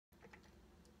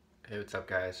Hey, what's up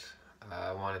guys?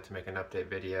 I wanted to make an update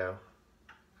video.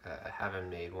 I haven't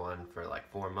made one for like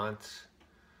 4 months.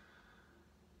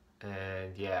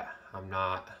 And yeah, I'm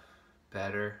not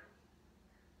better.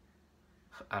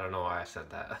 I don't know why I said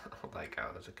that like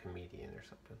I was a comedian or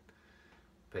something.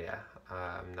 But yeah,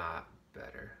 I'm not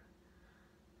better.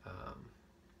 Um,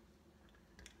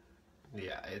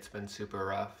 yeah, it's been super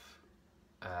rough.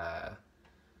 Uh,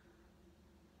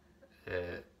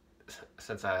 it,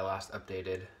 since I last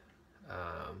updated,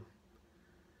 um,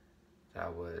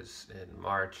 that was in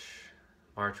March.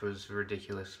 March was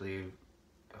ridiculously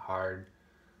hard.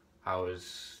 I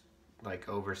was like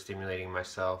overstimulating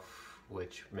myself,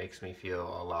 which makes me feel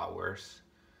a lot worse.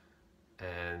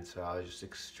 And so I was just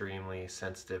extremely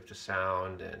sensitive to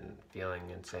sound and feeling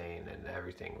insane, and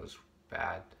everything was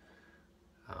bad.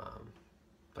 Um,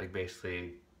 like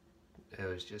basically, it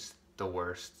was just the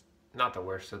worst. Not the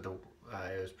worst of the.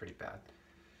 It was pretty bad.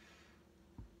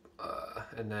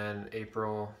 And then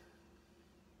April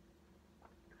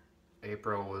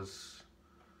was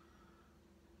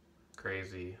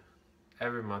crazy.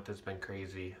 Every month has been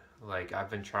crazy. Like I've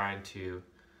been trying to.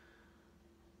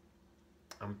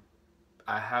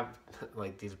 I have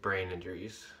like these brain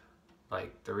injuries.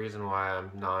 Like the reason why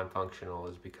I'm non-functional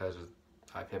is because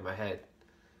I've hit my head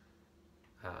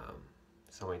um,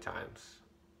 so many times,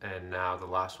 and now the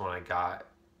last one I got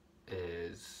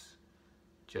is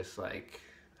just like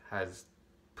has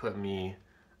put me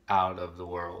out of the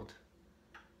world,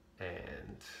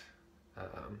 and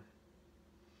um,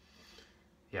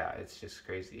 yeah, it's just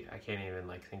crazy. I can't even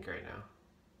like think right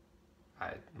now.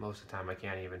 Most of the time I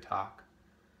can't even talk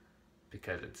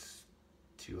because it's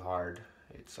too hard.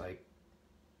 It's like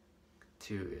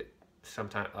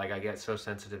sometimes like I get so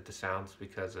sensitive to sounds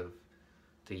because of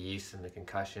the yeast and the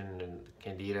concussion and the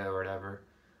Candida or whatever.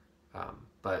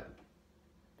 But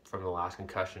from the last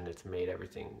concussion, it's made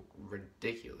everything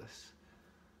ridiculous.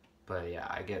 But yeah,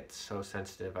 I get so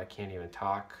sensitive I can't even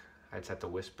talk. I just have to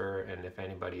whisper, and if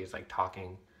anybody is like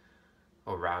talking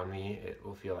around me, it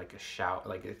will feel like a shout.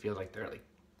 Like it feels like they're like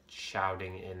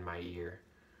shouting in my ear.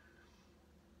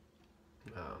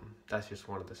 That's just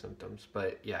one of the symptoms.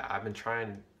 But yeah, I've been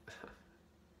trying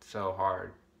so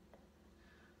hard.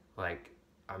 Like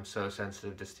I'm so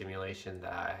sensitive to stimulation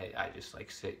that I just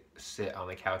like sit on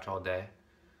the couch all day,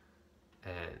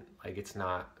 and like it's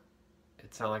not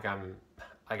like I'm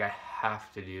like I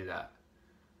have to do that,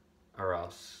 or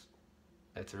else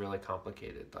it's really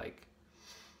complicated. Like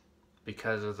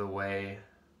because of the way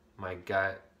my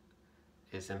gut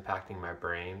is impacting my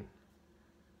brain,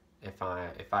 if I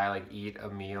like eat a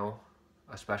meal,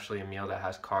 especially a meal that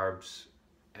has carbs,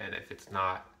 and if it's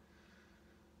not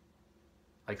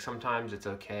like sometimes it's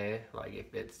okay, like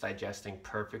if it's digesting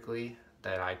perfectly,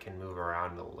 then I can move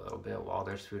around a little bit while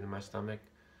there's food in my stomach.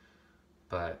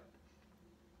 But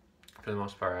for the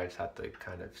most part, I just have to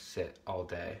kind of sit all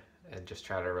day and just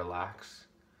try to relax.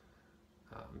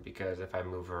 Because if I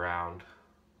move around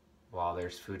while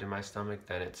there's food in my stomach,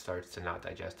 then it starts to not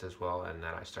digest as well, and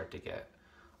then I start to get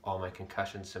all my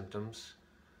concussion symptoms.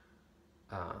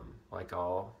 Like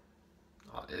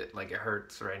like it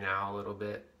hurts right now a little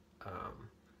bit,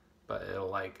 but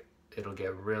it'll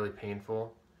get really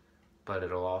painful, but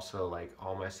it'll also like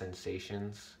all my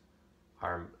sensations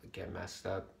are get messed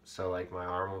up. So like my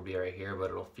arm will be right here,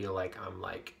 but it'll feel like I'm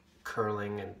like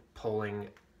curling and pulling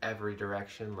every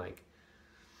direction, like,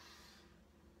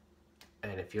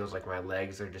 and it feels like my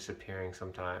legs are disappearing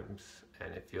sometimes,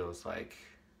 and it feels like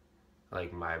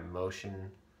my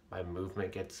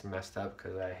movement gets messed up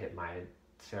because I hit my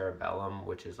cerebellum,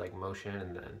 which is like motion,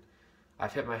 and then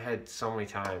I've hit my head so many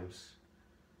times,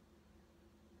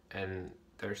 and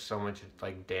there's so much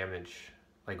like damage.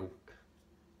 Like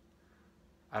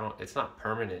it's not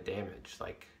permanent damage,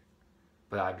 like,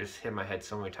 but I've just hit my head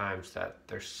so many times that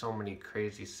there's so many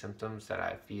crazy symptoms that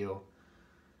I feel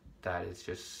that it's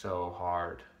just so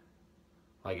hard.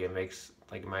 Like it makes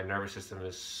like my nervous system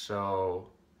is so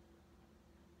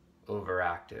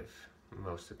overactive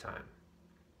most of the time,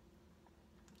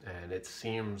 and it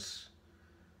seems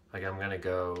like I'm gonna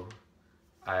go.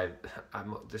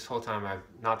 I'm this whole time I've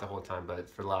not the whole time, but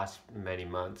for the last many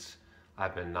months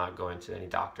I've been not going to any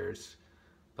doctors.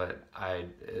 But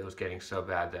it was getting so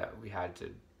bad that we had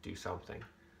to do something.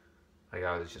 Like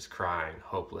I was just crying,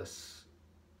 hopeless,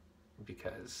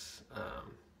 because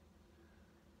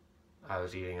I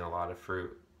was eating a lot of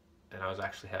fruit, and I was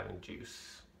actually having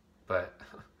juice, but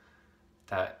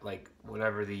that like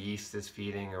whatever the yeast is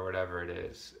feeding or whatever it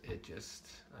is, it just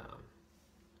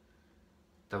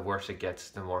the worse it gets,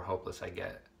 the more hopeless I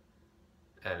get,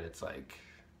 and it's like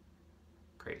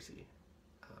crazy.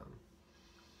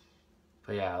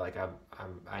 But yeah, like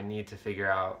I need to figure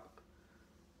out.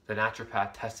 The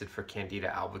naturopath tested for Candida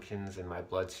albicans in my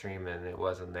bloodstream and it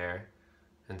wasn't there.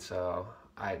 And so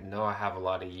I know I have a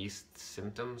lot of yeast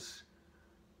symptoms,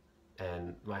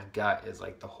 and my gut is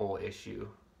like the whole issue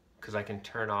because I can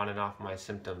turn on and off my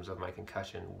symptoms of my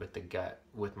concussion with the gut,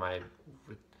 with,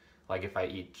 like if I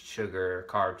eat sugar or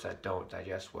carbs that don't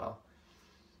digest well,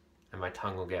 and my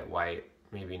tongue will get white.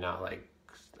 Maybe not like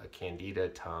a Candida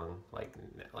tongue, like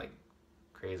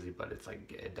crazy, but it's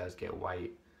like it does get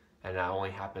white, and that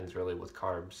only happens really with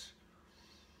carbs.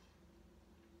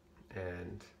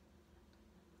 And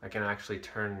I can actually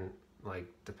turn, like,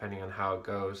 depending on how it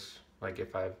goes, like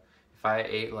if I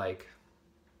ate like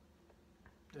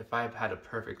if I've had a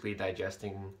perfect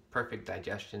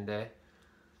digestion day,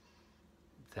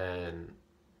 then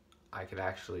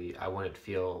I wouldn't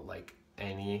feel like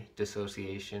any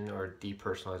dissociation or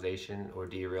depersonalization or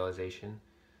derealization.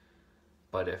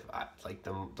 But if I, like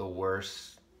the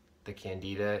worse the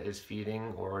Candida is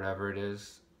feeding or whatever it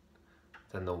is,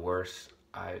 then the worse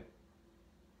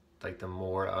like the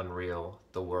more unreal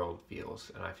the world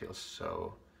feels, and I feel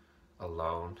so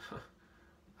alone.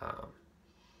 um,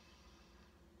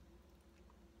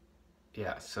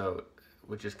 yeah, so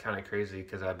which is kind of crazy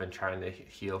because I've been trying to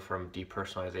heal from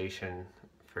depersonalization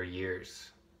for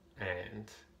years, and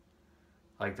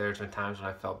like there's been times when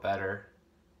I felt better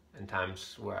and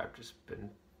times where I've just been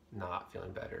not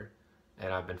feeling better,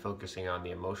 and I've been focusing on the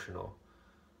emotional,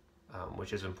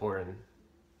 which is important,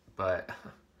 but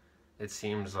it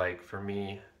seems like for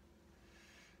me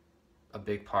a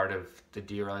big part of the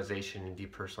derealization and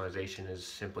depersonalization is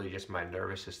simply just my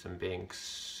nervous system being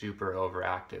super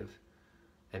overactive,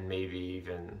 and maybe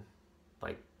even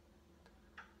like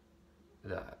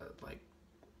the like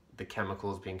the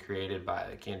chemicals being created by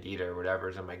the Candida or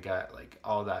whatever's in my gut, like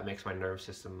all that makes my nervous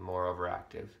system more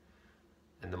overactive,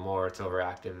 and the more it's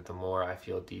overactive the more I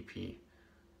feel DP.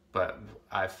 But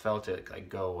I've felt it like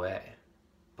go away,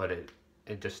 but it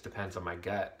just depends on my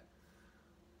gut,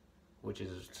 which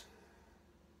is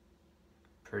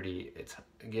it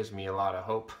gives me a lot of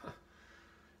hope.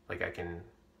 Like I've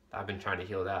been trying to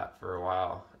heal that for a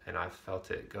while, and I've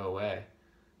felt it go away,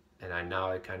 and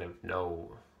I kind of know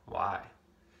why.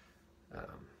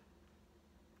 Um,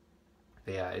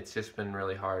 but yeah, it's just been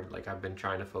really hard. Like I've been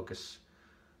trying to focus.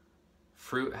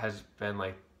 Fruit has been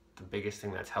like the biggest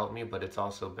thing that's helped me, but it's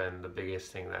also been the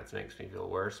biggest thing that makes me feel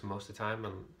worse most of the time,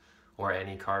 or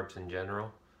any carbs in general.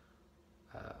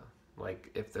 Uh, like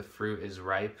if the fruit is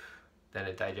ripe, then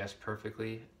it digests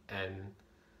perfectly, and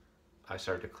I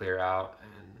start to clear out,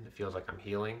 and it feels like I'm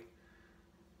healing.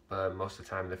 But most of the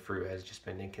time, the fruit has just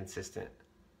been inconsistent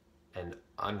and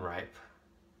unripe,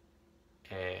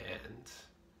 and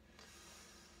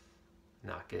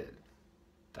not good.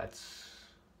 That's,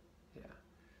 yeah.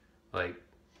 Like,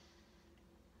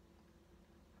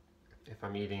 if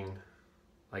I'm eating,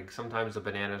 like, sometimes the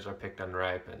bananas are picked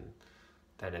unripe, and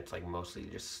then it's like mostly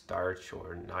just starch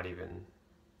or not even,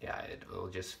 yeah, it'll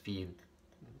just feed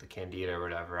the Candida or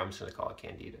whatever. I'm just gonna call it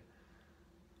Candida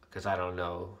because I don't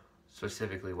know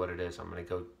specifically what it is. I'm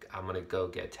gonna go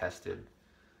get tested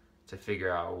to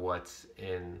figure out what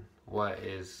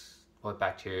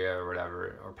bacteria or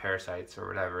whatever, or parasites or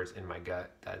whatever is in my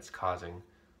gut that's causing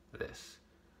this.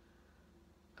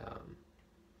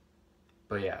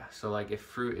 But yeah, so like if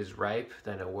fruit is ripe,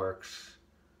 then it works,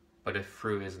 but if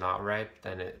fruit is not ripe,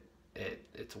 then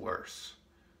it's worse,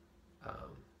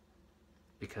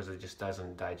 because it just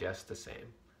doesn't digest the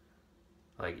same.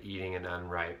 Like eating an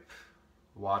unripe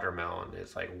watermelon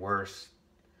is like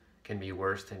can be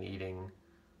worse than eating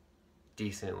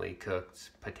decently cooked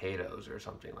potatoes or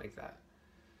something like that.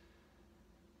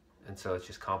 And so it's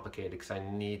just complicated because I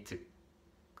need to,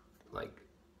 like,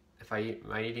 if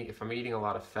I'm eating a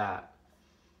lot of fat,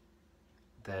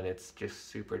 then it's just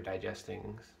super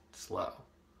digesting slow,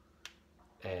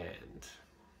 and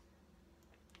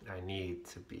I need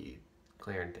to be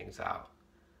clearing things out.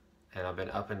 And I've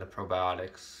been up into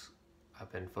probiotics.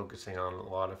 I've been focusing on a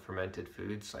lot of fermented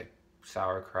foods like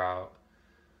sauerkraut.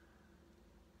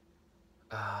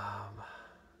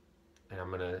 And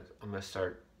I'm gonna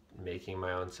start making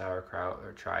my own sauerkraut,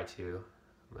 or try to.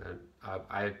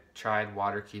 I tried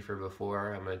water kefir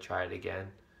before. I'm gonna try it again.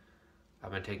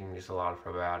 I've been taking just a lot of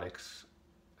probiotics.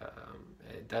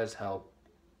 It does help.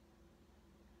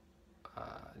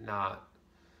 Not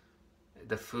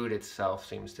the food itself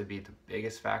seems to be the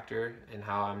biggest factor in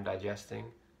how I'm digesting,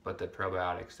 but the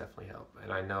probiotics definitely help.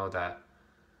 And I know that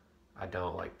I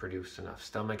don't like produce enough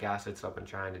stomach acid, so I've been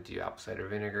trying to do apple cider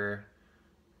vinegar.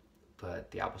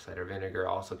 But the apple cider vinegar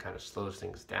also kind of slows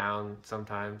things down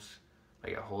sometimes.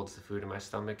 Like it holds the food in my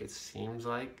stomach, it seems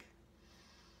like.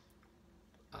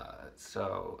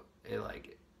 So it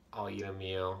like I'll eat a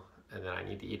meal and then I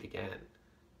need to eat again,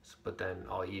 but then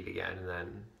I'll eat again and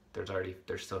then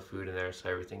there's still food in there, so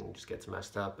everything just gets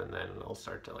messed up, and then it'll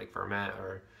start to like ferment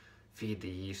or feed the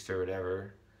yeast or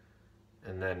whatever,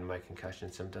 and then my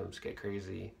concussion symptoms get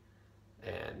crazy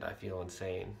and I feel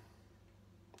insane.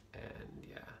 And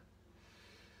yeah,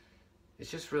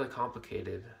 it's just really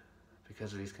complicated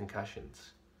because of these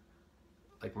concussions.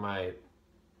 Like if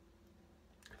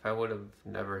I would have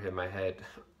never hit my head,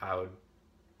 I would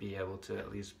be able to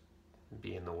at least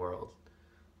be in the world,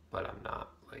 but I'm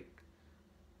not. Like,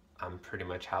 I'm pretty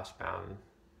much housebound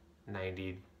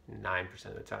 99%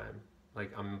 of the time.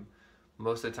 Like,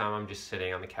 most of the time I'm just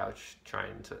sitting on the couch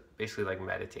trying to, basically like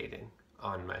meditating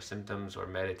on my symptoms, or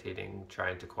meditating,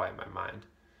 trying to quiet my mind.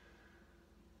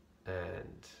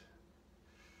 And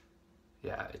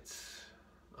yeah, it's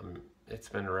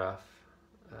been rough.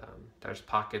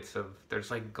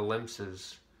 There's like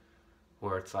glimpses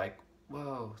where it's like,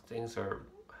 whoa, things are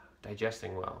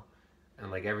digesting well.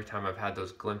 And like every time I've had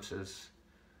those glimpses,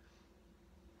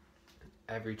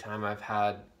 every time I've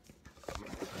had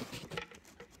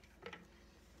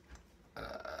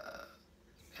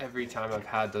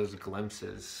those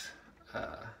glimpses,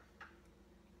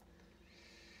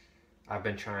 I've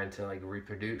been trying to like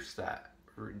reproduce that,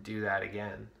 do that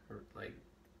again, or like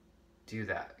do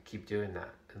that, keep doing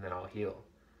that, and then I'll heal.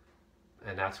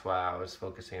 And that's why I was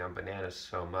focusing on bananas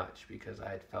so much, because I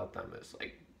had felt them as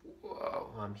like,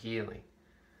 whoa, I'm healing.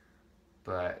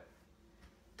 But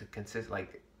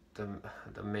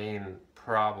the main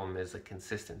problem is the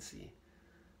consistency.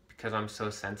 Because I'm so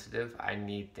sensitive, I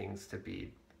need things to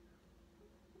be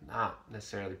not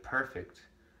necessarily perfect,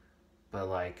 but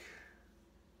like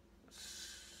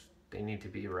they need to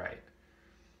be right.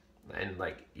 And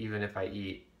like even if I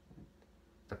eat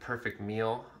the perfect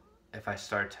meal, if I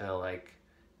start to like,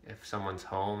 if someone's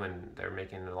home and they're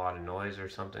making a lot of noise or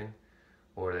something,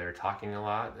 or they're talking a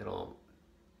lot, it'll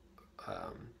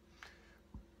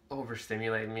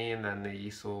overstimulate me, and then the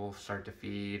yeast will start to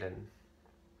feed, and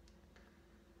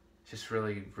it's just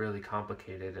really, really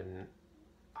complicated and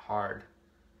hard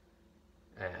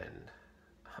and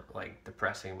like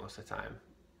depressing most of the time.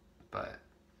 But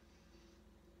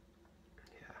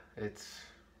yeah,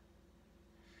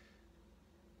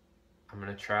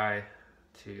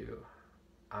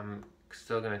 I'm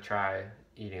still gonna try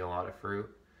eating a lot of fruit,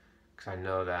 because I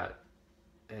know that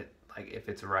if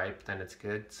it's ripe, then it's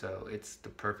good. So it's the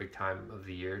perfect time of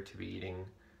the year to be eating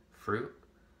fruit,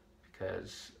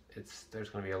 because there's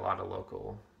gonna be a lot of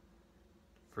local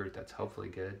fruit that's hopefully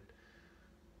good.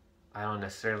 I don't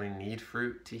necessarily need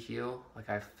fruit to heal. Like,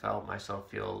 I felt myself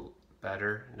feel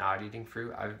better not eating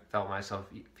fruit. I felt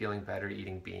myself feeling better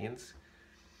eating beans.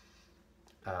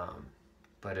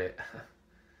 But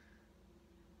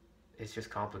it's just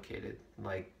complicated.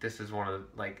 Like, this is one of the,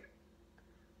 like,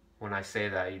 when I say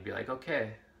that, you'd be like,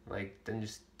 okay, like, then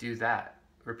just do that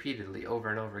repeatedly over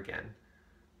and over again.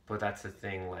 But that's the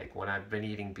thing, like, when I've been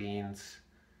eating beans,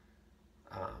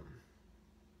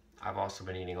 I've also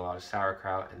been eating a lot of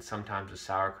sauerkraut, and sometimes the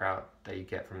sauerkraut that you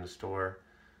get from the store,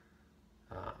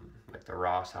 like the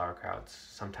raw sauerkrauts,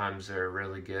 sometimes they're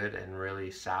really good and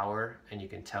really sour, and you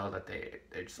can tell that they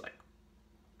just like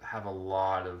have a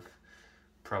lot of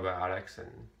probiotics,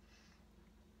 and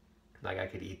like I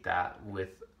could eat that with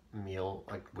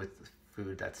with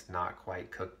food that's not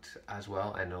quite cooked as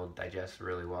well, and it'll digest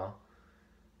really well,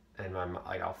 and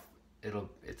I'll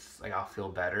feel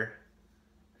better,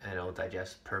 and it'll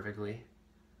digest perfectly.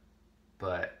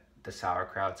 But the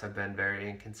sauerkrauts have been very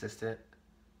inconsistent.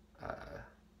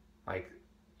 Like,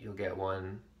 you'll get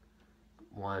one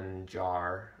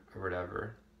jar or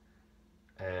whatever,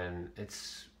 and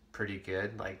it's pretty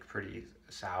good, like pretty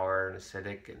sour and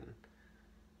acidic, and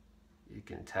you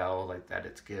can tell like that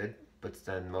it's good. But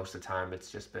then most of the time it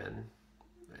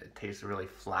tastes really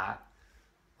flat.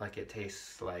 Like, it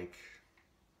tastes like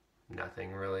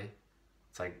nothing really.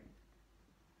 It's like,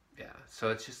 yeah. So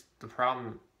it's just, the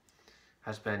problem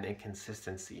has been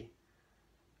inconsistency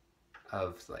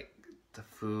of like the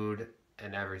food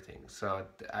and everything. So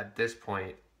at this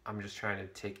point, I'm just trying to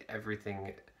take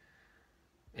everything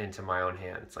into my own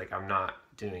hands. Like, I'm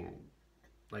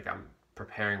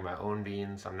preparing my own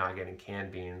beans. I'm not getting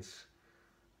canned beans.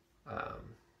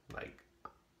 Like,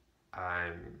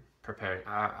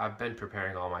 I've been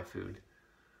preparing all my food,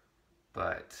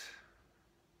 but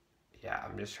yeah,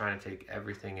 I'm just trying to take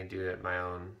everything and do it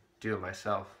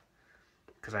myself,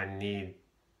 because I need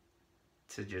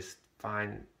to just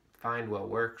find what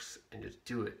works and just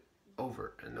do it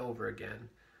over and over again.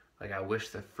 Like, I wish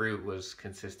the fruit was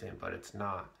consistent, but it's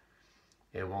not.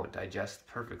 it won't digest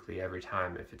perfectly every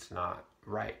time if it's not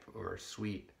ripe or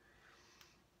sweet.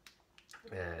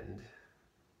 And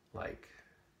like,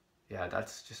 yeah,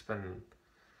 that's just been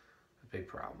a big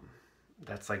problem.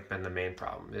 That's like been the main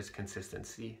problem, is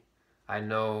consistency. I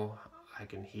know I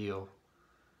can heal.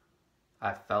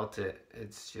 I felt it.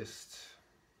 It's just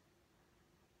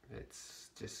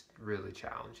really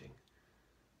challenging.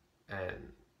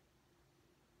 And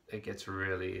it gets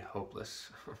really hopeless.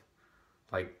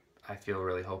 Like, I feel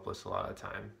really hopeless a lot of the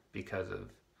time because of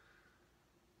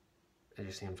it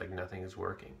just seems like nothing is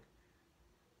working.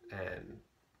 And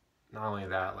not only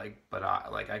that, but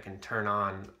I can turn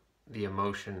on the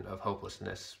emotion of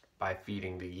hopelessness by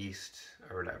feeding the yeast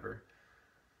or whatever.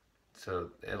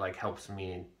 So it like helps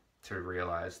me to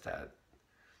realize that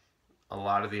a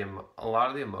lot of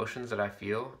the emotions that I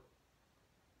feel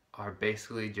are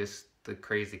basically just the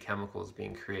crazy chemicals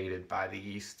being created by the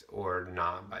yeast or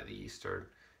not by the yeast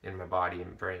or in my body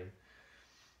and brain.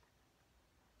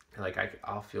 Like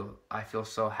I feel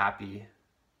so happy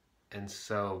and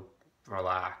so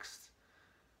relaxed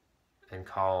and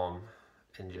calm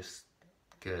and just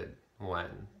good when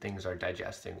things are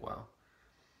digesting well.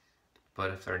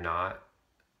 But if they're not,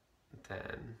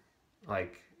 then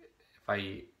like if I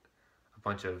eat a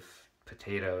bunch of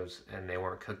potatoes and they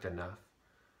weren't cooked enough,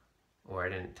 or I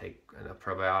didn't take enough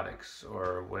probiotics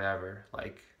or whatever,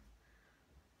 I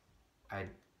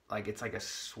it's like a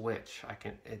switch. I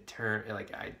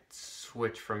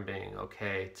switch from being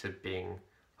okay to being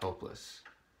hopeless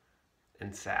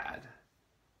and sad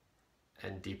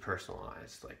and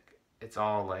depersonalized. Like it's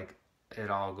all like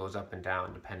it all goes up and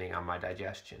down depending on my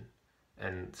digestion,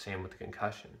 and same with the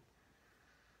concussion.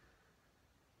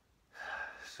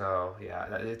 So yeah,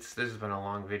 this has been a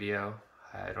long video.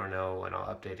 I don't know when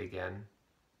I'll update again.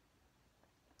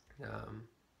 I'm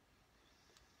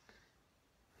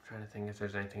trying to think if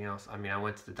there's anything else. I mean, I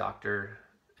went to the doctor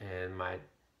and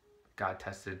got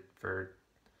tested for.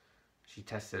 She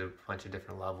tested a bunch of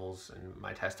different levels, and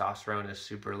my testosterone is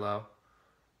super low.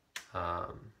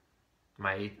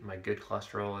 My good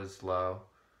cholesterol is low,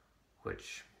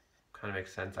 which kind of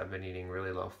makes sense. I've been eating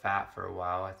really low fat for a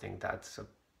while. I think that's a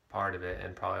part of it,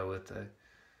 and probably with the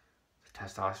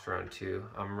testosterone too.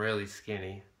 I'm really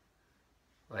skinny.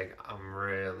 I'm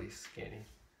really skinny.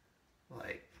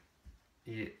 Like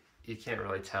you can't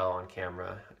really tell on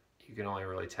camera. You can only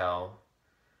really tell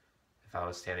if I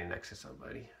was standing next to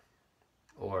somebody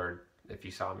or if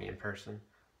you saw me in person.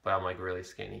 But I'm like really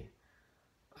skinny.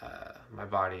 My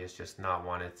body is just not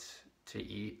wanted to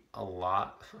eat a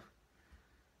lot.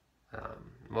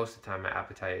 Most of the time my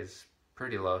appetite is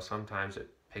pretty low. Sometimes it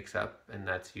picks up, and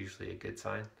that's usually a good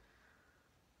sign.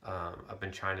 I've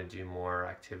been trying to do more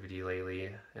activity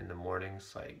lately in the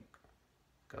mornings, like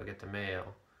go get the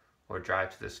mail or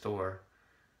drive to the store,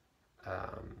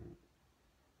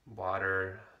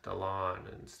 water the lawn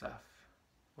and stuff,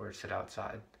 or sit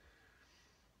outside.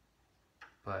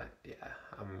 But yeah,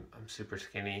 I'm super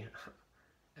skinny,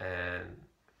 and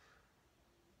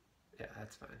yeah,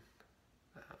 that's fine.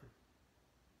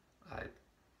 I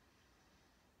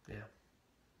yeah,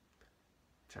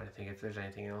 trying to think if there's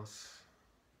anything else.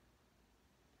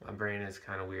 My brain is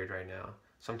kind of weird right now.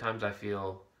 Sometimes I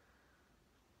feel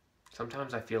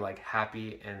like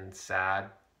happy and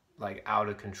sad, like out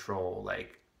of control.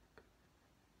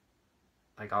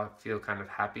 I'll feel kind of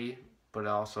happy, but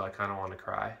also I kind of want to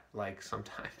cry, like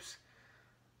sometimes.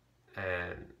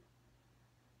 And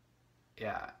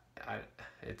yeah,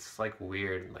 it's like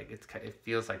weird. Like it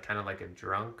feels like kind of like a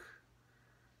drunk.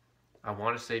 I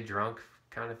want to say drunk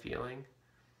kind of feeling,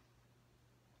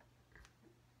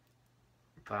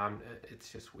 but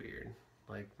it's just weird.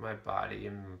 Like my body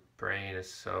and brain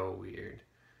is so weird.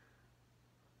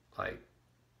 Like,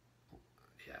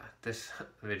 yeah, this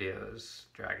video is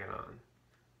dragging on.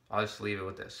 I'll just leave it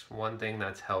with this. One thing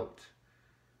that's helped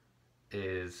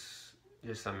is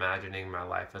just imagining my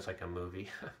life as like a movie,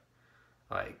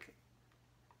 like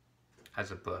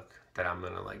as a book that I'm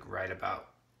gonna like write about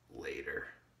later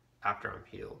after I'm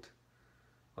healed.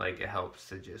 Like it helps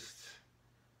to just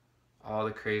all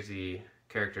the crazy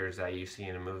characters that you see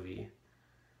in a movie,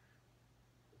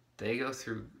 they go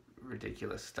through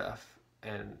ridiculous stuff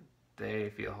and they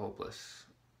feel hopeless,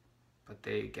 but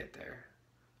they get there.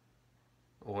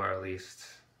 Or at least,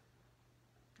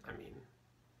 I mean,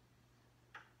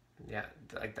 yeah,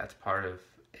 like that's part of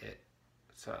it.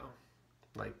 So,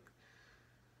 like,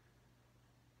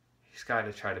 you just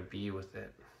gotta try to be with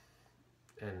it.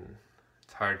 And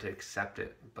it's hard to accept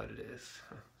it, but it is.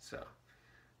 So,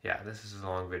 yeah, this is a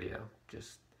long video.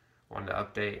 Just wanted to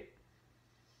update.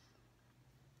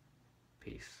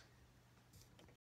 Peace.